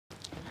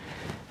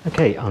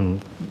Okay,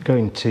 I'm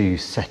going to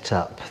set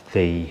up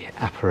the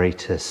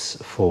apparatus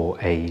for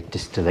a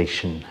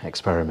distillation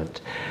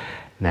experiment.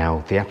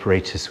 Now, the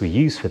apparatus we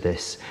use for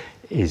this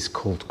is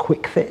called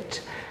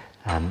Quickfit.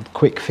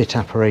 Quickfit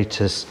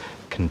apparatus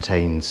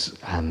contains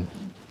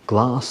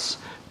glass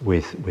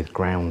with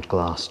ground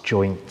glass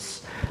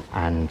joints,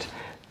 and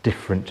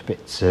different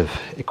bits of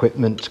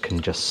equipment can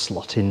just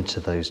slot into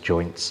those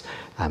joints,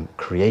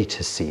 create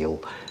a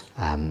seal,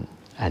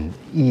 and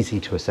easy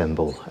to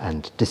assemble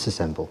and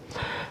disassemble.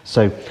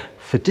 So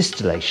for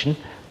distillation,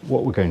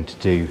 what we're going to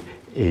do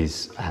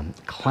is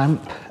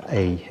clamp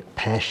a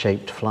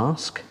pear-shaped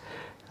flask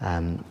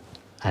and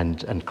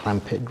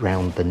clamp it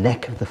round the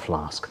neck of the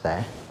flask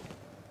there.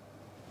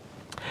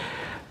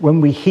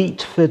 When we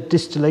heat for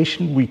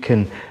distillation, we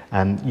can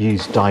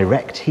use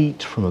direct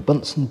heat from a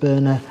Bunsen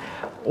burner,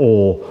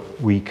 or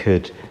we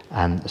could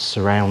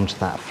surround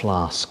that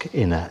flask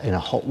in a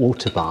hot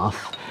water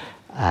bath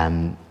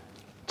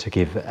to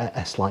give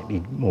a slightly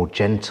more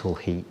gentle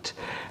heat.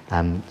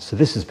 So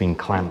this has been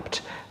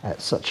clamped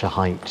at such a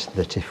height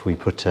that if we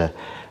put a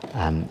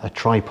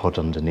tripod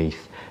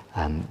underneath,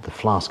 the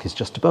flask is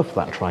just above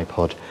that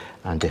tripod,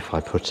 and if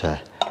I put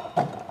a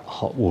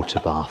hot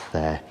water bath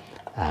there,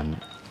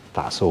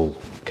 that's all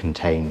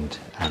contained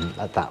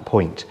at that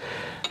point.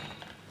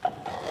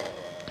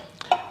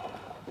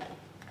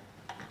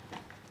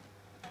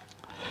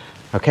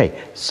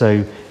 Okay,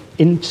 so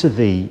into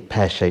the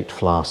pear-shaped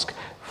flask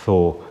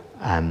for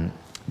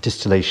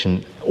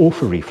distillation or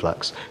for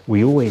reflux,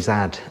 we always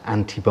add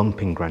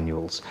anti-bumping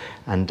granules.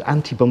 And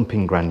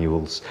anti-bumping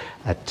granules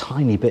are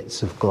tiny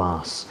bits of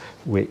glass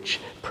which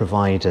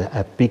provide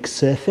a big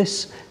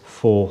surface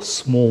for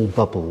small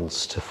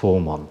bubbles to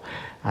form on.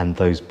 And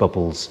those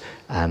bubbles,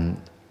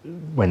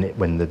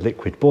 when the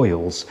liquid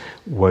boils,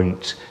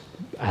 won't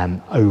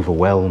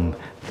overwhelm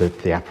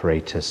the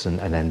apparatus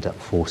and end up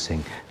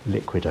forcing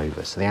liquid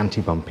over. So the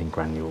anti-bumping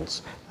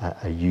granules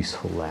are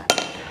useful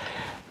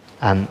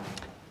there.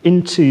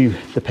 Into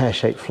the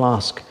pear-shaped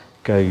flask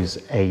goes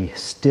a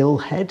still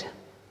head,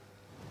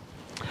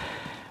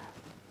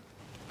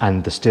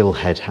 and the still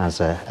head has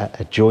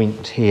a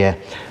joint here.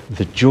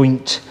 The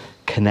joint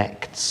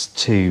connects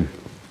to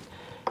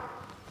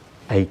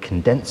a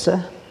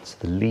condenser, it's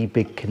the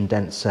Liebig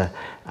condenser,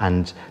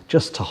 and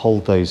just to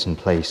hold those in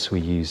place we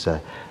use a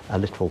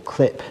little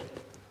clip,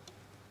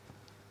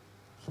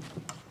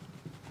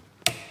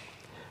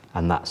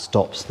 and that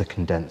stops the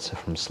condenser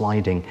from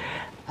sliding.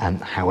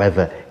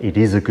 However, it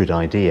is a good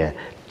idea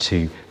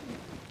to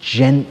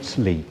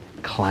gently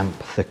clamp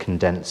the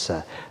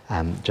condenser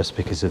just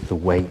because of the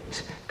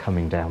weight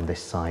coming down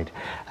this side.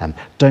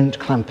 Don't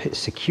clamp it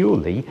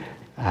securely.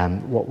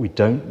 What we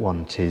don't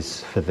want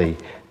is for the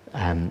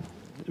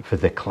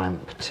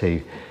clamp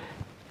to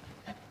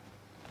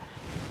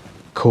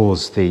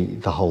cause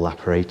the whole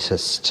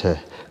apparatus to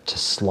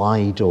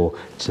slide or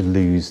to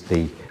lose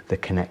the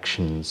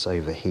connections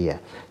over here.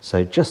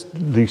 So just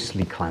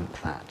loosely clamp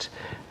that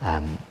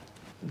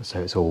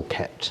so it's all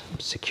kept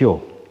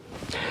secure.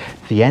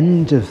 The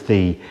end of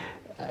the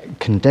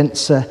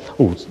condenser,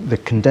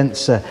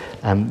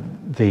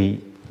 the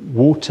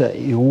water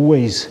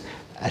always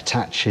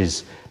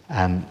attaches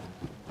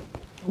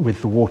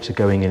with the water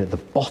going in at the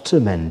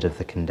bottom end of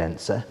the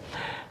condenser.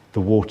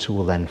 The water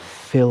will then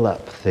fill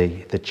up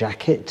the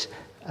jacket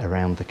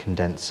around the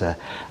condenser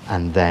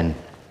and then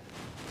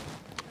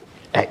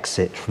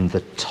exit from the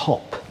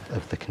top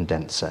of the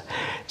condenser.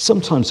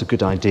 Sometimes a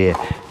good idea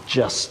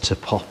just to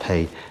pop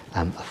a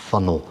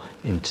funnel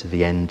into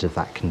the end of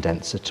that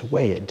condenser to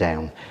weigh it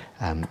down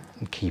and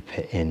keep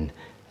it in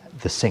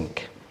the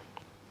sink.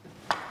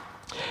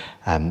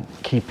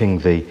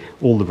 Keeping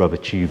all the rubber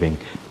tubing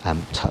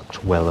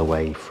tucked well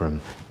away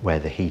from where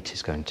the heat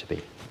is going to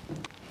be.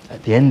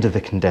 At the end of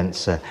the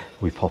condenser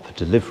we pop a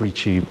delivery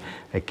tube.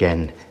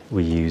 Again,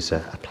 we use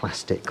a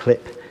plastic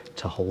clip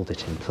to hold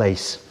it in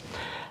place.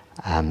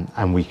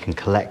 And we can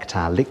collect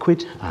our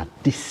liquid, our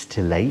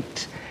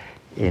distillate,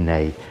 in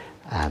a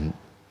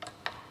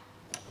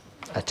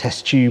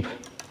test tube,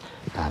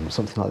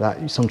 something like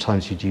that.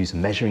 Sometimes you'd use a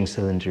measuring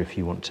cylinder if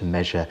you want to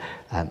measure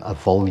a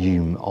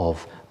volume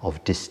of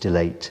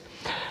distillate.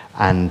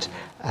 And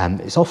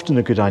it's often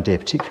a good idea,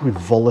 particularly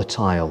with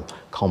volatile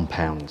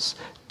compounds,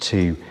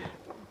 to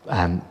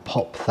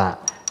pop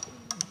that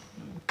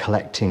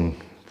collecting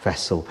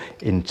vessel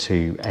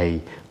into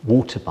a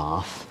water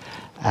bath.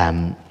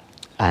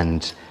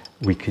 And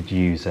we could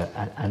use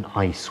an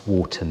ice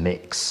water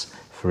mix,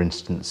 for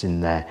instance,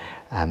 in there,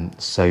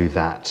 so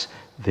that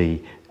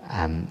the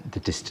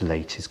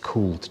distillate is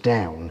cooled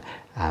down,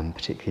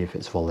 particularly if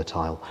it's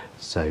volatile,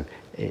 so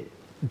it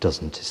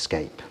doesn't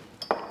escape.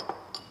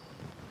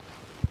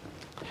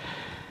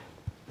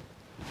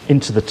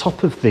 Into the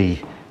top of the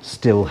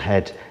still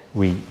head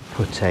we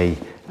put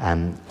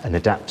an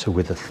adapter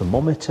with a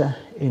thermometer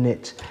in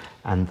it,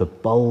 and the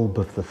bulb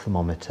of the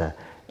thermometer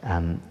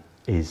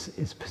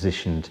is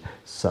positioned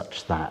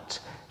such that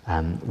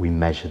we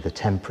measure the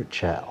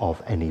temperature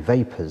of any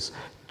vapours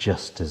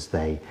just as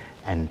they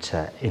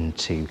enter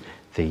into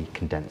the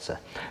condenser.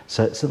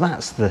 So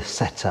that's the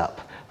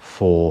setup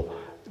for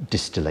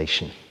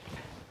distillation.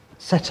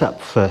 Setup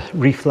for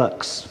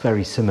reflux,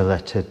 very similar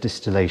to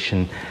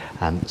distillation,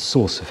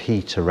 source of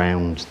heat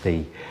around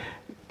the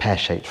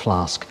pear-shaped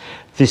flask.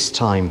 This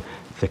time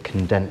the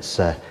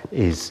condenser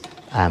is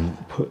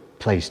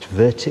placed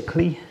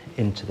vertically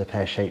into the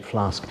pear-shaped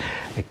flask.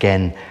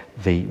 Again,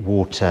 the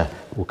water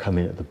will come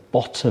in at the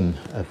bottom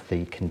of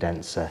the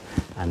condenser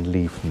and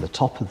leave from the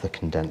top of the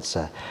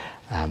condenser,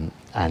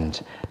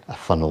 and a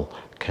funnel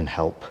can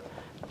help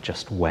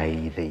just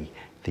weigh the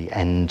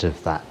end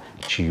of that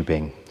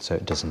tubing so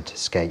it doesn't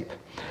escape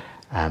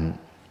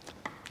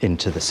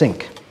into the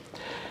sink.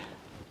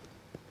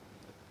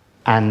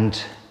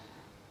 And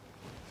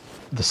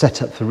the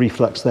setup for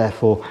reflux,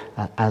 therefore,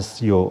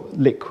 as your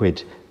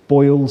liquid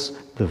boils,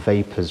 the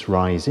vapours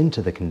rise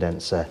into the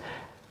condenser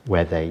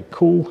where they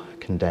cool,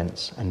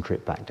 condense and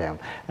drip back down.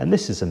 And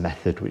this is a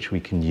method which we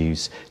can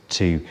use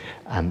to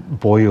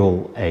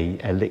boil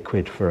a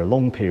liquid for a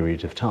long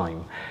period of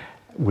time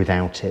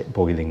without it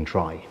boiling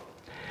dry.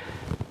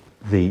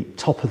 The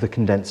top of the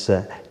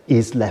condenser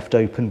is left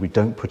open. We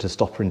don't put a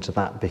stopper into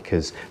that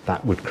because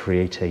that would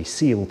create a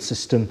sealed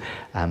system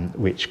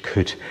which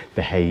could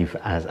behave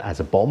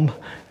as a bomb.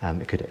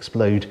 It could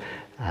explode,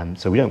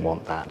 so we don't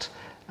want that.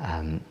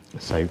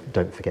 So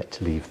don't forget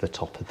to leave the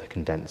top of the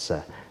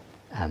condenser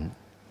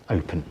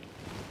open.